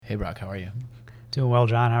Hey, Brock, how are you? Doing well,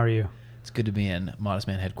 John. How are you? It's good to be in Modest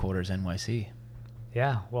Man Headquarters, NYC.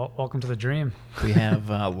 Yeah, well, welcome to the dream. We have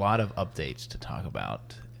a lot of updates to talk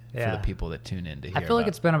about for Yeah. the people that tune in to hear I feel like about.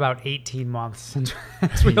 it's been about 18 months since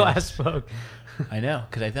we last spoke. I know,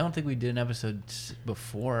 because I don't think we did an episode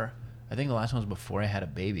before. I think the last one was before I had a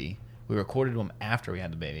baby. We recorded them after we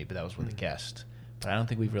had the baby, but that was with a guest. But I don't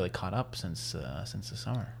think we've really caught up since the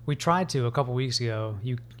summer. We tried to a couple weeks ago.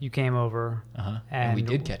 You came over, And we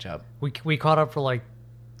did catch up. We caught up for like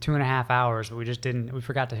 2.5 hours, but we just didn't. We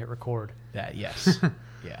forgot to hit record. That yes,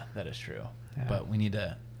 yeah, that is true. Yeah. But we need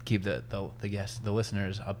to keep the guests, the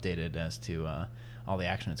listeners, updated as to all the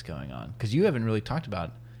action that's going on, because you haven't really talked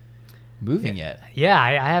about moving yet. Yeah,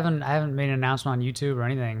 I haven't made an announcement on YouTube or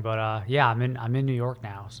anything, but yeah, I'm in New York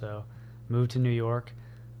now. So moved to New York,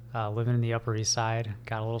 living in the Upper East Side.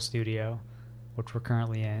 Got a little studio, which we're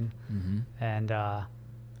currently in, and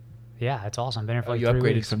yeah, it's awesome. Been here for like you 3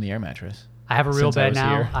 upgraded weeks. from the air mattress. I have a real Since I bed was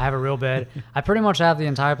now. here. I have a real bed. I pretty much have the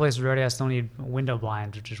entire place ready. I still need window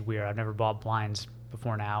blinds, which is weird. I've never bought blinds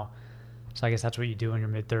before now. So I guess that's what you do in your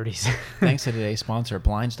mid-30s. Thanks to today's sponsor,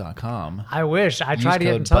 Blinds.com. I wish. I Use tried to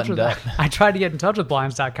get code in touch with buttoned up. I tried to get in touch with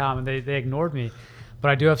Blinds.com and they ignored me.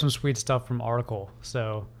 But I do have some sweet stuff from Article.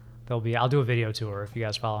 So I'll do a video tour if you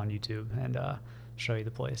guys follow on YouTube and show you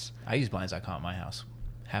the place. I use Blinds.com at my house.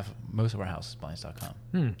 Most of our house is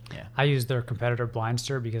Blinds.com. Yeah. I used their competitor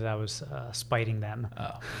Blindster because I was spiting them.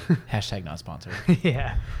 Oh. Hashtag not sponsored.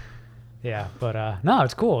 Yeah. Yeah, but no,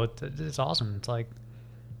 it's cool. It's awesome. It's like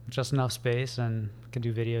just enough space and can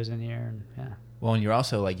do videos in here, and yeah. Well, and you're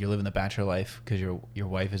also you're living the bachelor life because your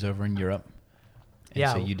wife is over in Europe. And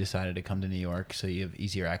Yeah. so you decided to come to New York, so you have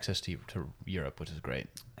easier access to Europe, which is great.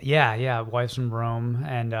 Yeah. Wife's from Rome,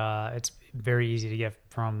 and it's very easy to get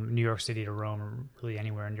from New York City to Rome or really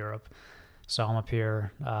anywhere in Europe. So I'm up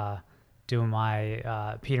here doing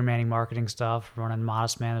my Peter Manning marketing stuff, running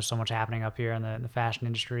Modest Man. There's so much happening up here in the fashion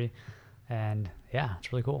industry, and yeah,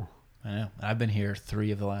 it's really cool. I know. I've been here 3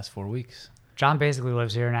 of the last 4 weeks. John basically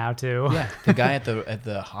lives here now too. Yeah. The guy at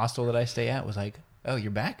the hostel that I stay at was like, "Oh, you're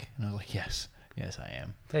back?" And I was like, "Yes, I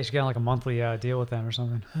am." They should get on like a monthly deal with them or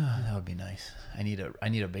something. That would be nice. I need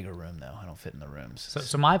a bigger room though. I don't fit in the rooms.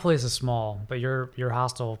 So my place is small, but your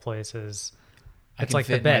hostel place is I it's can like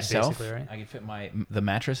the fit bed myself. basically, right? I can fit the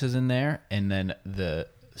mattress is in there, and then the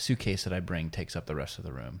suitcase that I bring takes up the rest of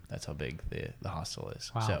the room. That's how big the hostel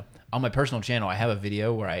is. Wow. So on my personal channel, I have a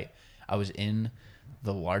video where I was in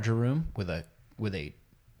the larger room with a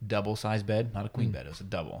double size bed, not a queen bed. It was a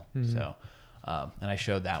double. So, and I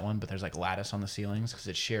showed that one, but there's like lattice on the ceilings because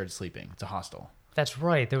it's shared sleeping. It's a hostel. That's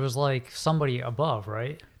right. There was like somebody above,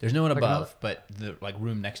 right? There's no one Like above, but the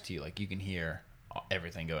room next to you, you can hear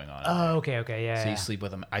everything going on. in Oh, there. okay, yeah. So yeah. you sleep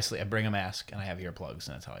with them. I bring a mask and I have earplugs,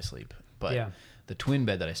 and that's how I sleep. But Yeah. the twin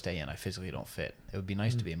bed that I stay in, I physically don't fit. It would be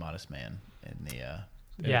nice to be a modest man in the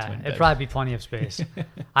in a Yeah, twin it'd bed. probably be plenty of space.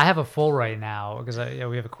 I have a full right now because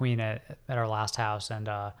we have a queen at our last house, and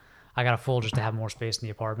I got a full just to have more space in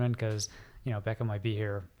the apartment because Becca might be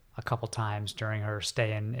here a couple times during her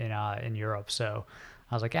stay in Europe. So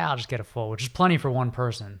I was like, yeah, I'll just get a full, which is plenty for one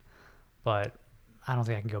person, but I don't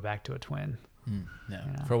think I can go back to a twin. No.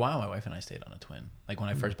 For a while, my wife and I stayed on a twin. Like when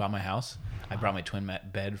I first bought my house, I brought my twin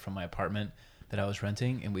bed from my apartment that I was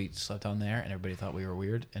renting, and we slept on there, and everybody thought we were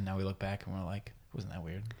weird. And now we look back and we're like, wasn't that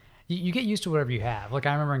weird? You get used to whatever you have. Like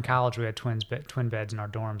I remember in college we had twin beds in our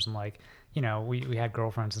dorms, and we had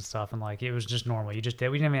girlfriends and stuff, and it was just normal. We didn't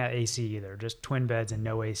even have AC either, just twin beds and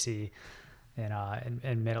no AC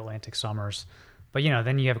in mid-Atlantic summers. But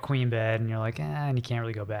then you have a queen bed, and you're like, and you can't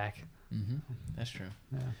really go back. That's true.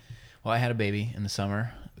 Yeah. Well, I had a baby in the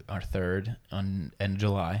summer, our third, in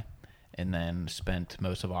July, and then spent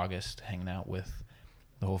most of August hanging out with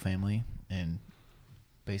the whole family and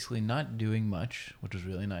basically not doing much, which was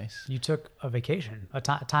really nice. You took a vacation,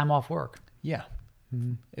 time off work. Yeah.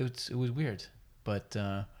 It was weird. But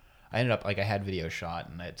I ended up, I had video shot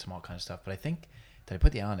and I had some all kinds of stuff. But I think, did I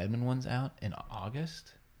put the Alan Edmond ones out in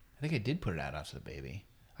August? I think I did put it out after the baby.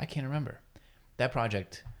 I can't remember. That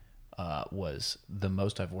project was the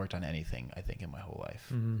most I've worked on anything, I think, in my whole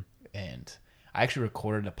life. And I actually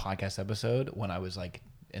recorded a podcast episode when I was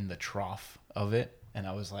in the trough of it, and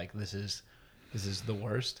I was like, this is the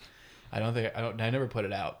worst. I never put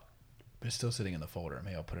it out. It's still sitting in the folder.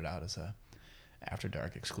 Maybe I'll put it out as a After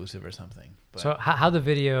Dark exclusive or something. But So how the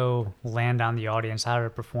video land on the audience? How did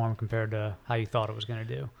it perform compared to how you thought it was going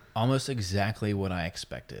to do? almost exactly what I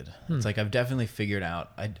expected. It's I've definitely figured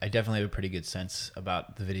out, I definitely have a pretty good sense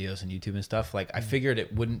about the videos and YouTube and stuff. I figured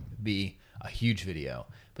it wouldn't be a huge video,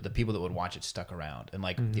 but the people that would watch it stuck around, and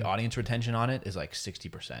like the audience retention on it is like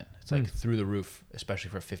 60%. It's like through the roof, especially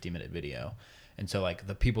for a 50-minute video. And so like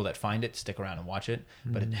the people that find it stick around and watch it,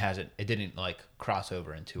 but it didn't like cross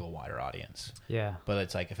over into a wider audience. Yeah. But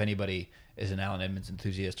it's like if anybody is an Alan Edmonds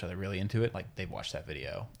enthusiast or they're really into it, like they've watched that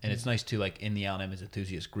video. And it's nice too, like in the Alan Edmonds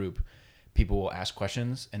enthusiast group, people will ask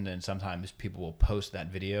questions, and then sometimes people will post that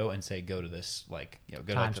video and say, go to this, like, you know,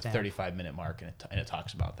 go to like the 35-minute mark, and it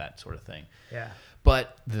talks about that sort of thing. Yeah.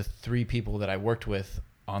 But the 3 people that I worked with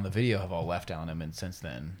on the video have all left Alan Edmonds since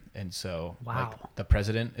then. And so like the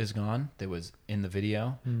president is gone that was in the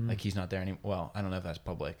video. Like he's not there anymore. Well, I don't know if that's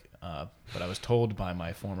public, but I was told by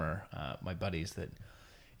my former, my buddies that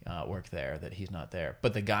work there that he's not there.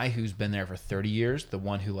 But the guy who's been there for 30 years, the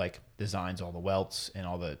one who like designs all the welts and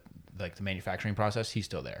all the like the manufacturing process, he's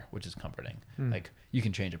still there, which is comforting. Like you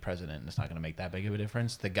can change a president and it's not going to make that big of a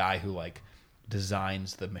difference. The guy who like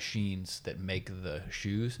designs the machines that make the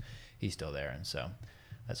shoes, he's still there. And so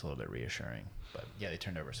that's a little bit reassuring. But yeah, they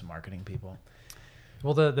turned over some marketing people.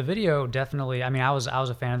 Well, the video definitely, I mean, I was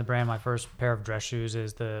a fan of the brand. My first pair of dress shoes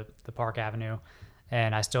is the Park Avenue,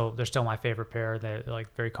 and they're still my favorite pair. They're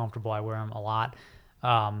like very comfortable. I wear them a lot.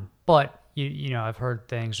 But you know, I've heard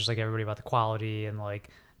things just like everybody about the quality and like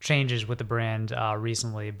changes with the brand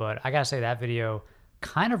recently. But I gotta say that video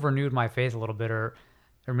kind of renewed my faith a little bit, or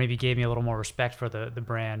maybe gave me a little more respect for the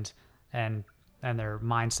brand and their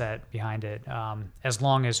mindset behind it, as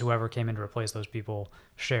long as whoever came in to replace those people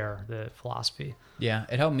share the philosophy. Yeah,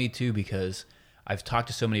 it helped me too, because I've talked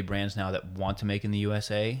to so many brands now that want to make in the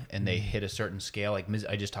USA, and they hit a certain scale. Like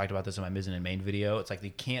I just talked about this in my Mizzen and Main video. It's like they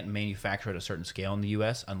can't manufacture at a certain scale in the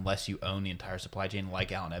US unless you own the entire supply chain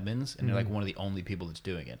like Alan Edmonds, and they're like one of the only people that's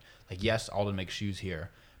doing it. Like, yes, Alden makes shoes here,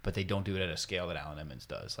 but they don't do it at a scale that Alan Edmonds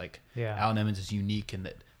does. Like, Alan Edmonds is unique in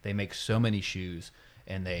that they make so many shoes,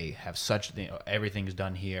 and they have such, you know, everything's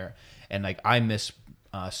done here. And like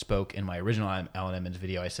I spoke in my original Alan Edmonds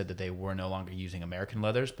video. I said that they were no longer using American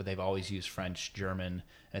leathers, but they've always used French, German,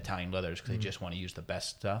 and Italian leathers because they just want to use the best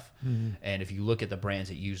stuff. And if you look at the brands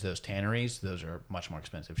that use those tanneries, those are much more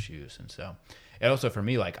expensive shoes. And so, and also for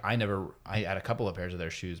me, like I had a couple of pairs of their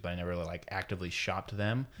shoes, but I never really like actively shopped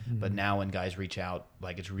them. But now when guys reach out,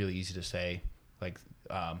 like it's really easy to say, like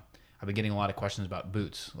I've been getting a lot of questions about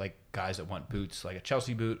boots, like guys that want boots, like a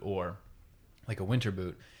Chelsea boot or like a winter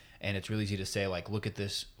boot. And it's really easy to say, like, look at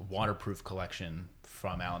this waterproof collection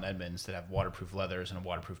from Alan Edmonds that have waterproof leathers and a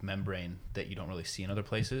waterproof membrane that you don't really see in other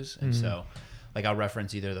places. And so, like, I'll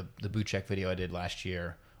reference either the boot check video I did last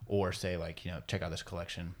year, or say, like, you know, check out this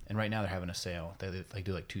collection. And right now they're having a sale. They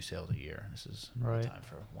do like 2 sales a year. This is the time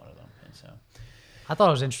for one of them. And so, I thought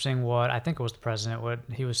it was interesting what I think it was the president, what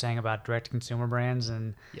he was saying about direct to consumer brands,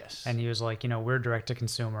 and and he was like, you know, we're direct to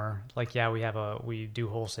consumer. Like, yeah, we do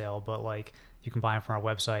wholesale, but like you can buy them from our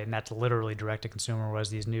website, and that's literally direct to consumer.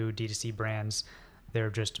 Whereas these new D2C brands,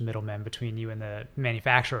 they're just middlemen between you and the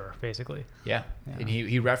manufacturer, basically. Yeah. And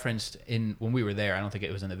he referenced when we were there, I don't think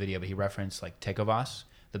it was in the video, but he referenced like Tecovas,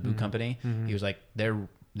 the boot company. He was like,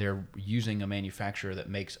 they're using a manufacturer that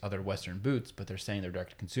makes other Western boots, but they're saying they're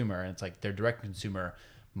direct to consumer, and it's like they're direct to consumer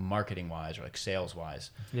marketing wise or like sales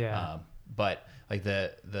wise. Yeah. But like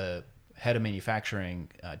the head of manufacturing,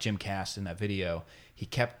 Jim Cass, in that video,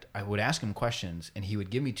 I would ask him questions and he would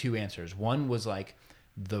give me 2 answers. One was like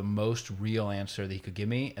the most real answer that he could give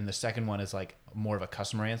me, and the second one is like more of a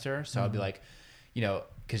customer answer. So I'd be like, you know,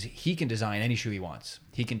 because he can design any shoe he wants.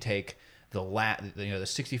 He can take the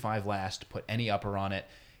 65 last, put any upper on it.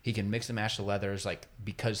 He can mix and match the leathers, like,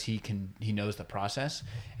 because he knows the process.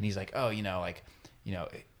 And he's like, oh,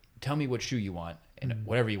 tell me what shoe you want and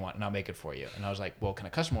whatever you want, and I'll make it for you. And I was like, well, can a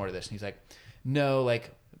customer order this? And he's like, no,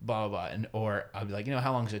 like blah blah blah. Or I'll be like,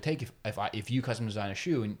 how long does it take if you custom design a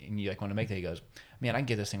shoe and you like want to make that? He goes, man, I can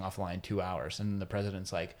get this thing offline in 2 hours. And the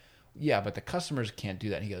president's like, yeah, but the customers can't do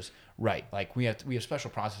that. And he goes, right, like we have special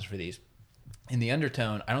process for these. In the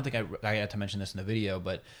undertone, I don't think I had to mention this in the video,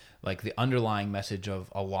 but like the underlying message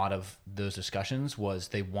of a lot of those discussions was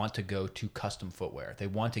they want to go to custom footwear. They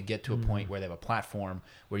want to get to a point where they have a platform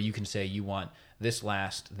where you can say you want this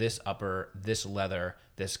last, this upper, this leather,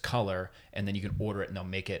 this color, and then you can order it and they'll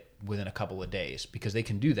make it within a couple of days, because they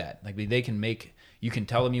can do that. Like they can make, you can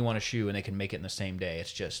tell them you want a shoe and they can make it in the same day.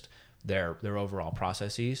 It's just their overall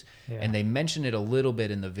processes. Yeah. And they mention it a little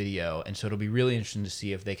bit in the video, and so it'll be really interesting to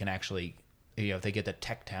see if they can actually, if they get the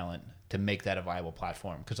tech talent to make that a viable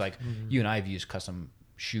platform. Because like you and I have used custom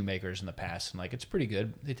shoemakers in the past, and like it's pretty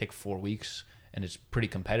good. They take 4 weeks and it's pretty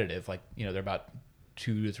competitive. Like, they're about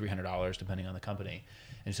 $200 to $300 depending on the company.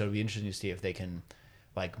 And so it'll be interesting to see if they can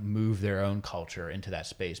like move their own culture into that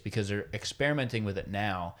space, because they're experimenting with it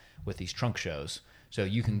now with these trunk shows. So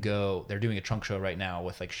you can go, they're doing a trunk show right now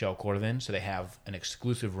with like Shell Cordovan. So they have an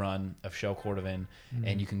exclusive run of Shell Cordovan,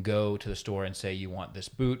 and you can go to the store and say you want this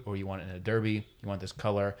boot, or you want it in a derby, you want this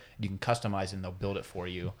color. You can customize it and they'll build it for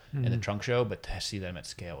you in the trunk show, but to see them at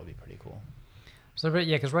scale would be pretty cool. So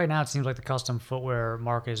yeah, because right now it seems like the custom footwear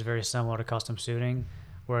market is very similar to custom suiting,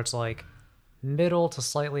 where it's like middle to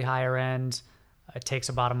slightly higher end. It takes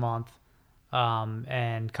about a month,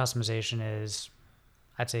 and customization is,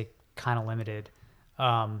 I'd say, kind of limited.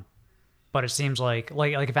 But it seems like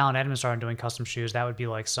if Allen Edmonds started doing custom shoes, that would be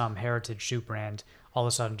like some heritage shoe brand all of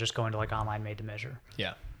a sudden just going to like online made to measure.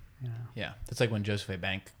 Yeah. Yeah. That's like when Joseph A.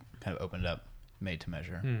 Bank kind of opened up made to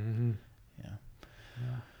measure. Mm-hmm.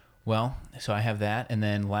 Yeah. Well, so I have that. And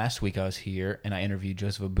then last week I was here and I interviewed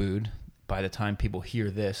Joseph Aboud. By the time people hear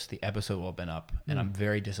this, the episode will have been up, and I'm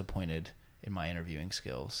very disappointed in my interviewing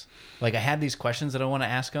skills. Like, I had these questions that I want to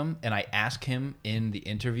ask him, and I ask him in the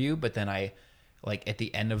interview, but then I, like, at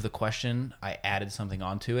the end of the question, I added something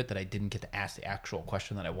onto it that I didn't get to ask the actual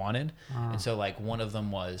question that I wanted. And so, like, one of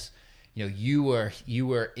them was, you know, you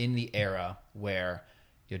were in the era where,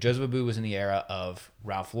 you know, Joseph Aboud was in the era of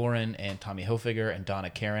Ralph Lauren and Tommy Hilfiger and Donna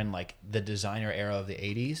Karan, like the designer era of the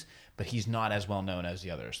 80s, but he's not as well known as the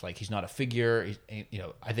others. Like, he's not a figure. You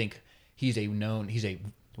know, I think he's a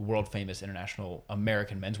world famous international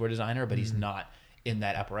American menswear designer, but he's not in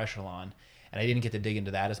that upper echelon. And I didn't get to dig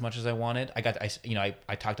into that as much as I wanted. I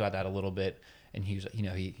talked about that a little bit, and he was, you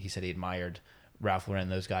know, he said he admired Ralph Lauren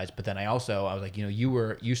and those guys. But then I was like, you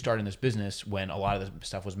know, you started in this business when a lot of the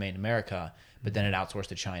stuff was made in America, but then it outsourced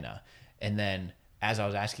to China. And then as I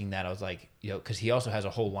was asking that, I was like, you know, because he also has a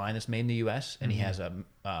whole line that's made in the U.S. and he has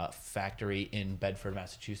a factory in Bedford,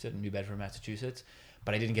 Massachusetts, New Bedford, Massachusetts.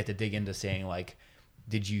 But I didn't get to dig into saying, like,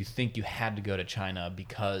 did you think you had to go to China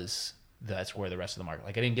because that's where the rest of the market?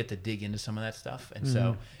 Like, I didn't get to dig into some of that stuff, and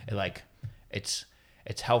so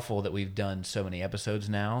it's helpful that we've done so many episodes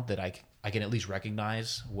now that I can at least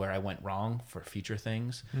recognize where I went wrong for future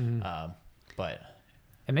things. But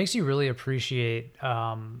it makes you really appreciate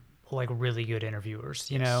like really good interviewers,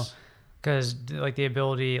 you know, because like the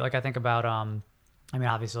ability, like I think about I mean,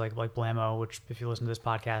 obviously like Blamo, which if you listen to this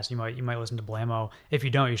podcast, you might listen to Blamo. If you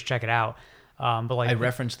don't, you should check it out. But like I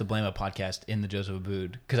referenced the Blamo podcast in the Joseph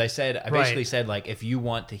Aboud because I basically said, like, if you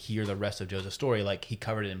want to hear the rest of Joseph's story, like, he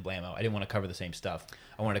covered it in Blamo. I didn't want to cover the same stuff.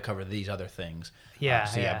 I wanted to cover these other things.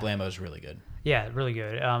 Blamo's really good. Yeah, really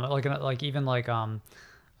good. Like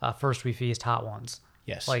First We Feast, Hot Ones.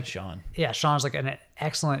 Yes, like Sean. Yeah, Sean's like an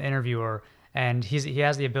excellent interviewer, and he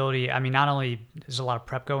has the ability. I mean, not only there's a lot of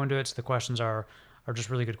prep go into it, so the questions are just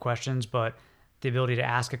really good questions, but the ability to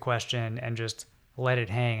ask a question and just let it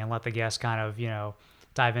hang and let the guest kind of, you know,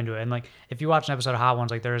 dive into it. And like, if you watch an episode of Hot Ones,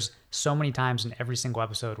 like there's so many times in every single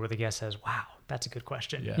episode where the guest says, "Wow, that's a good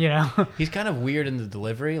question." Yeah. You know, he's kind of weird in the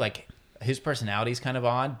delivery. Like, his personality is kind of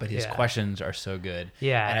odd, but his questions are so good.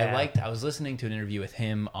 Yeah. And I was listening to an interview with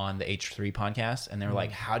him on the H3 podcast, and they were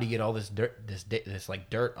like, how do you get all this dirt, this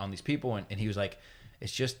like dirt on these people? And he was like,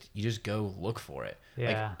 it's just, you just go look for it. Yeah.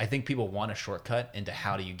 Like, I think people want a shortcut into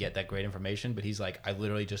how do you get that great information, but he's like, I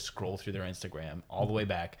literally just scroll through their Instagram all the way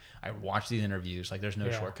back. I watch these interviews. Like, there's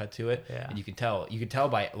no shortcut to it. Yeah. And you can tell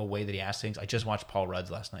by the way that he asks things. I just watched Paul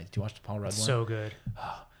Rudd's last night. Did you watch the Paul Rudd one? So good.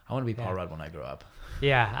 I want to be Paul Rudd when I grow up.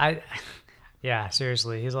 Yeah,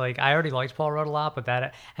 seriously. He's like, I already liked Paul Rudd a lot, but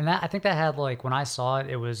I think that had, like, when I saw it,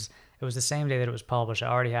 it was the same day that it was published. I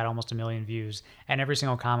already had almost 1 million views, and every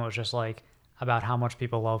single comment was just like about how much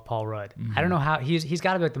people love Paul Rudd. Mm-hmm. I don't know how he's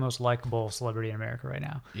got to be like the most likable celebrity in America right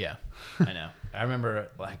now. Yeah, I know. I remember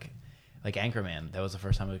like Anchorman. That was the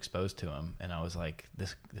first time I was exposed to him, and I was like,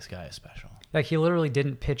 this guy is special. Like, he literally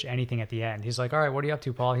didn't pitch anything at the end. He's like, all right, what are you up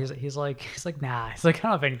to, Paul? He's like, nah. He's like, I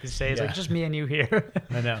don't have anything to say. He's like, just me and you here.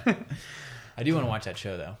 I know. I do want to watch that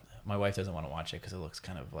show though. My wife doesn't want to watch it because it looks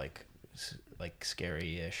kind of like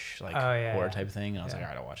scary-ish, like horror type thing. And I was like, all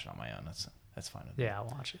right, I'll watch it on my own. That's fine with me. Yeah,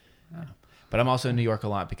 I'll watch it. Yeah. But I'm also in New York a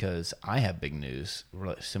lot because I have big news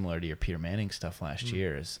similar to your Peter Manning stuff last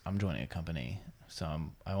year. Is I'm joining a company, so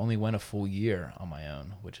I only went a full year on my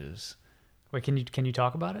own, which is. Wait, can you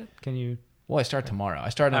talk about it? Can you? Well, I start tomorrow. I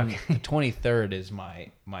start on the 23rd is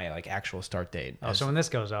my like actual start date. Oh, so when this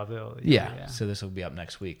goes up, so this will be up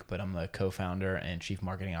next week. But I'm the co-founder and chief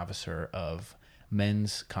marketing officer of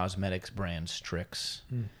men's cosmetics brand Strix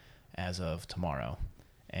as of tomorrow,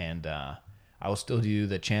 and I will still do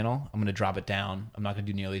the channel. I'm going to drop it down. I'm not going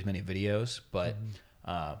to do nearly as many videos, but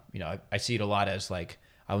you know, I see it a lot as like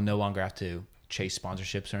I will no longer have to chase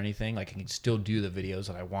sponsorships or anything. Like I can still do the videos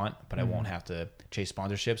that I want, but I won't have to chase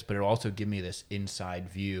sponsorships. But it'll also give me this inside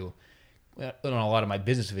view on a lot of my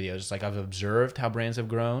business videos. It's like I've observed how brands have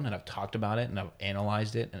grown and I've talked about it and I've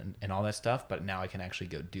analyzed it and all that stuff, but now I can actually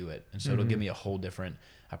go do it. And so it'll give me a whole different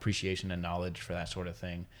appreciation and knowledge for that sort of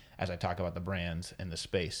thing as I talk about the brands and the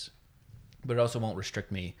space. But it also won't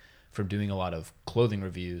restrict me from doing a lot of clothing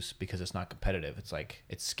reviews because it's not competitive. It's like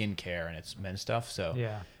it's skincare and it's men's stuff. So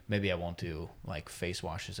maybe I won't do like face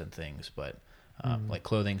washes and things, but like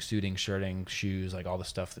clothing, suiting, shirting, shoes, like all the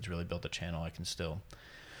stuff that's really built the channel, I can still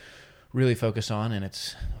really focus on, and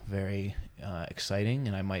it's very exciting.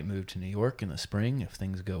 And I might move to New York in the spring if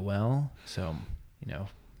things go well. So, you know,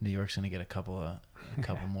 New York's going to get a couple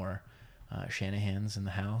more Shanahans in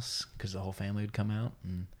the house because the whole family would come out,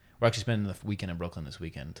 and we're actually spending the weekend in Brooklyn this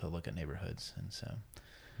weekend to look at neighborhoods, and so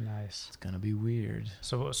nice. It's gonna be weird.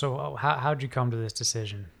 So how'd you come to this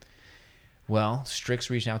decision? Well,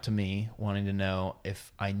 Strix reached out to me wanting to know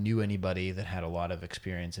if I knew anybody that had a lot of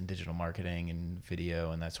experience in digital marketing and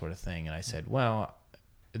video and that sort of thing, and I said, well,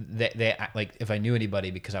 they like if I knew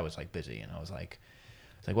anybody because I was like busy, and I was like,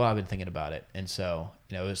 it's like, well, I've been thinking about it, and so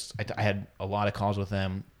you know, I had a lot of calls with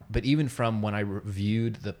them, but even from when I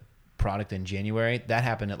reviewed the product in January, that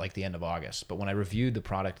happened at like the end of August. But when I reviewed the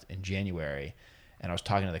product in January and I was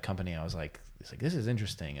talking to the company, I was like, this is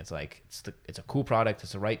interesting. It's like, it's a cool product.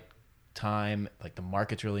 It's the right time. Like the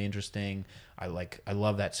market's really interesting. I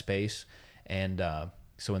love that space. And,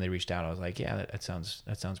 so when they reached out, I was like, yeah, that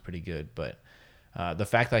sounds pretty good. But, the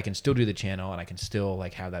fact that I can still do the channel and I can still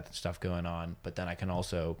like have that stuff going on, but then I can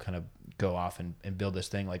also kind of go off and build this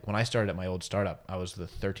thing. Like when I started at my old startup, I was the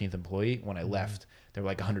 13th employee. When I left, there were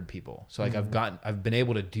like 100 people. So like I've been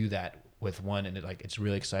able to do that with one, and it's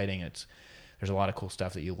really exciting. There's a lot of cool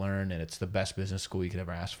stuff that you learn, and it's the best business school you could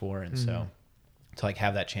ever ask for. And so to like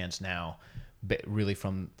have that chance now, really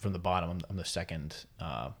from the bottom, I'm the second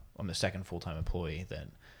full-time employee.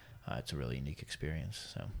 Then it's a really unique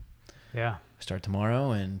experience. So. Yeah. I start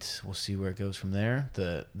tomorrow, and we'll see where it goes from there.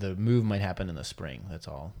 The move might happen in the spring. That's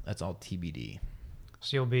all TBD.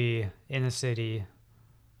 So you'll be in the city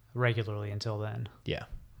regularly until then. Yeah.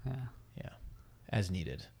 Yeah. Yeah. As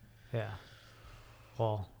needed. Yeah.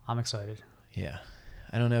 Well, I'm excited. Yeah.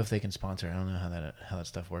 I don't know if they can sponsor. I don't know how that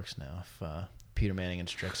stuff works now. If Peter Manning and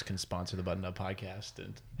Strix can sponsor the Button Up podcast.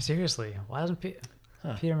 And seriously, why doesn't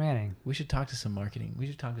Peter Manning? We should talk to some marketing. We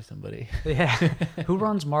should talk to somebody. Yeah. Who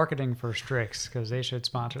runs marketing for Strix? Because they should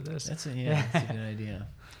sponsor this. That's a good idea.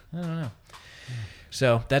 I don't know.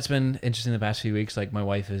 So that's been interesting the past few weeks. Like my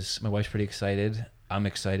wife's pretty excited. I'm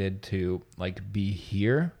excited to like be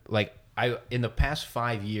here. Like in the past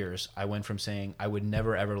 5 years, I went from saying I would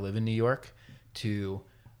never ever live in New York to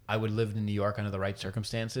I would live in New York under the right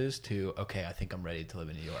circumstances to, okay, I think I'm ready to live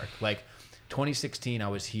in New York. Like 2016, I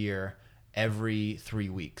was here every 3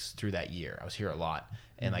 weeks through that year. I was here a lot,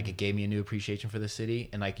 and like it gave me a new appreciation for the city.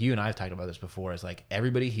 And like you and I have talked about this before, is like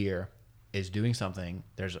everybody here is doing something.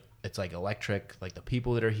 It's like electric, like the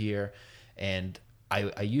people that are here. And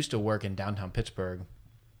I used to work in downtown Pittsburgh,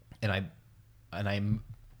 and I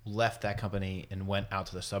left that company and went out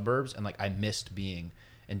to the suburbs, and like I missed being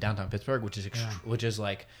in downtown Pittsburgh, which is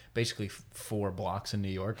like basically 4 blocks in New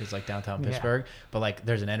York is like downtown Pittsburgh. But like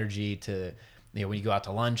there's an energy to, you know, when you go out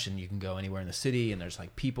to lunch and you can go anywhere in the city and there's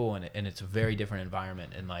like people and it's a very different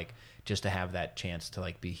environment, and like just to have that chance to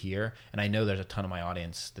like be here. And I know there's a ton of my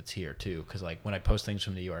audience that's here too, because like when I post things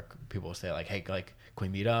from New York, people will say like, hey, like can we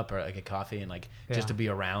meet up or like get coffee, and like just to be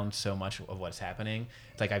around so much of what's happening.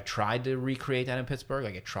 It's like I've tried to recreate that in Pittsburgh.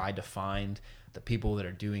 Like I tried to find the people that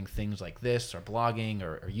are doing things like this or blogging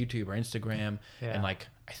or YouTube or Instagram, and like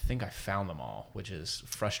I think I found them all, which is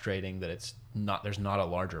frustrating that there's not a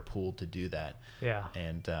larger pool to do that. Yeah.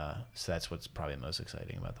 And so that's what's probably most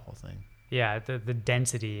exciting about the whole thing. Yeah, the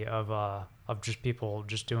density of just people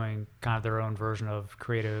just doing kind of their own version of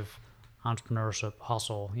creative entrepreneurship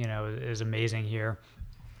hustle, you know, is amazing here.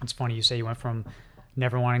 It's funny you say you went from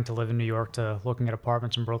never wanting to live in New York to looking at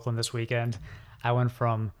apartments in Brooklyn this weekend. I went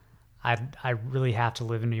from I really have to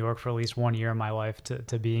live in New York for at least 1 year in my life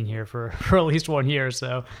to being here for at least 1 year.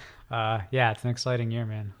 So, yeah, it's an exciting year,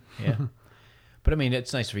 man. Yeah. But I mean,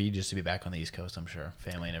 it's nice for you just to be back on the East Coast, I'm sure,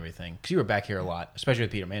 family and everything. Because you were back here a lot, especially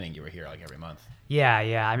with Peter Manning. You were here like every month. Yeah.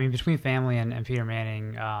 I mean, between family and Peter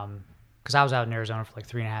Manning, because I was out in Arizona for like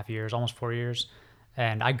 3.5 years, almost 4 years,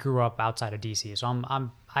 and I grew up outside of DC. So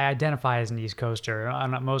I identify as an East Coaster.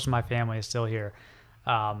 Most of my family is still here.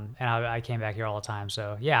 And I came back here all the time.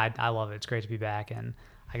 So yeah, I love it. It's great to be back, and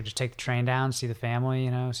I can just take the train down, see the family, you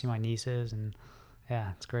know, see my nieces, and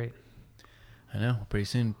yeah, it's great. I know. Pretty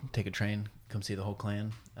soon, take a train, come see the whole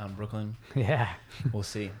clan out in Brooklyn. Yeah. We'll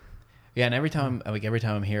see. Yeah, and every time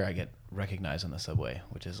I'm here, I get recognized on the subway,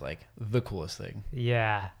 which is like the coolest thing.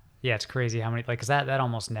 Yeah. Yeah, it's crazy how many, like, because that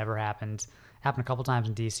almost never happened. Happened a couple times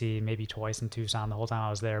in DC, maybe twice in Tucson the whole time I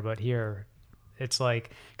was there. But here, it's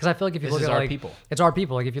like, because I feel like if you This look is at our like, people. it's our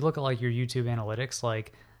people. Like if you look at like your YouTube analytics,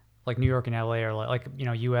 like New York and LA are like you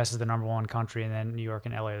know, US is the #1 country, and then New York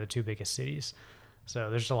and LA are the 2 biggest cities.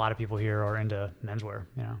 So there's just a lot of people here who are into menswear,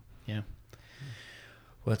 you know. Yeah.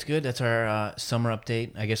 Well, that's good. That's our summer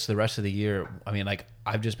update. I guess the rest of the year, I mean, like,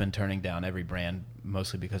 I've just been turning down every brand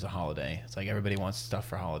mostly because of holiday. It's like everybody wants stuff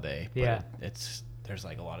for holiday. But Yeah. there's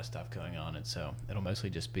like a lot of stuff going on. And so it'll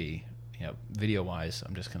mostly just be, you know, video-wise,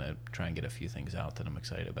 I'm just going to try and get a few things out that I'm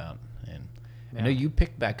excited about. And I know you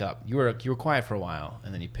picked back up. You were quiet for a while,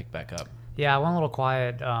 and then you picked back up. Yeah, I went a little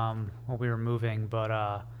quiet when we were moving, but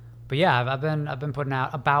yeah, I've been putting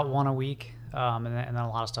out about one a week, and then a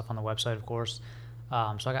lot of stuff on the website, of course.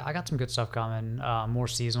 So I got some good stuff coming, more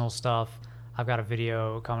seasonal stuff. I've got a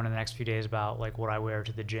video coming in the next few days about like what I wear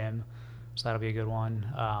to the gym, so that'll be a good one.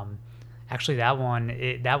 Actually, that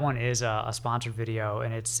one is a sponsored video,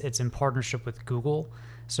 and it's in partnership with Google.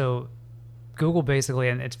 So Google basically,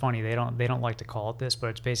 and it's funny, they don't like to call it this,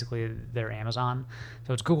 but it's basically their Amazon.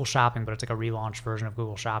 So it's Google Shopping, but it's like a relaunched version of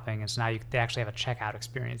Google Shopping. And so now they actually have a checkout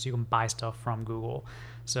experience. You can buy stuff from Google.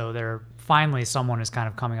 So they're finally, someone is kind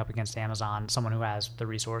of coming up against Amazon, someone who has the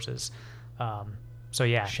resources. So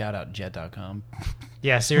yeah. Shout out jet.com.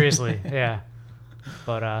 Yeah, seriously. Yeah.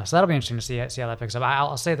 But so that'll be interesting to see how that picks up.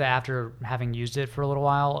 I'll say that after having used it for a little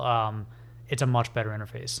while, it's a much better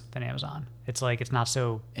interface than Amazon. It's like, it's not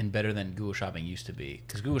so... And better than Google Shopping used to be.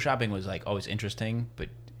 Because Google Shopping was like always interesting, but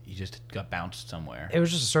you just got bounced somewhere. It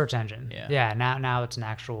was just a search engine. Yeah. Yeah. Now it's an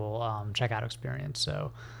actual checkout experience.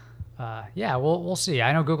 So yeah, we'll see.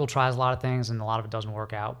 I know Google tries a lot of things and a lot of it doesn't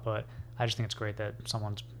work out, but I just think it's great that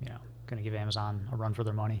someone's, you know, going to give Amazon a run for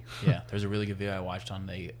their money. Yeah, there's a really good video I watched on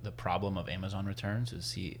the problem of Amazon returns.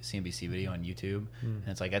 It's a CNBC video on YouTube, and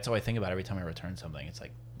it's like, that's how I think about every time I return something. It's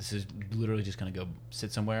like, this is literally just going to go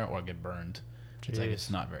sit somewhere or get burned. It's like, it's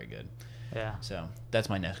not very good. Yeah. So that's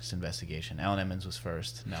my next investigation. Alan Emmons was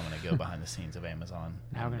first. Now I'm going to go behind the scenes of Amazon.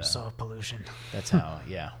 Now we're going to solve pollution. That's how,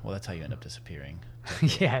 yeah. Well, that's how you end up disappearing.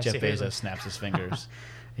 Yeah, Jeff seriously. Bezos snaps his fingers,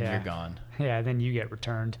 and you're gone. Yeah, then you get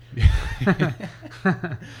returned.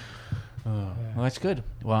 Well, that's good.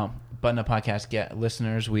 Well, Button Up Podcast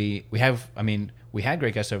listeners, we have, I mean, we had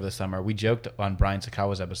great guests over the summer. We joked on Brian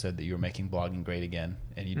Sakawa's episode that you were making blogging great again,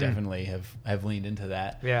 and you definitely have leaned into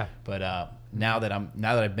that. Yeah. But now that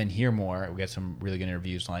I've been here more, we got some really good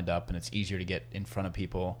interviews lined up, and it's easier to get in front of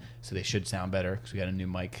people, so they should sound better because we got a new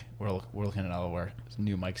mic. We're looking at all of our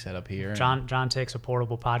new mic setup here. John takes a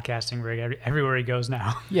portable podcasting rig everywhere he goes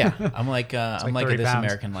now. Yeah, I'm like a This pounds.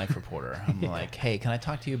 American Life reporter. I'm like, hey, can I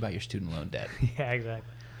talk to you about your student loan debt? Yeah,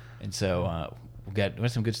 exactly. And so we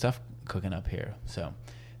got some good stuff cooking up here. So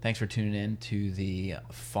thanks for tuning in to the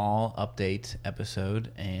fall update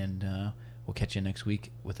episode, and we'll catch you next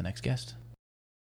week with the next guest.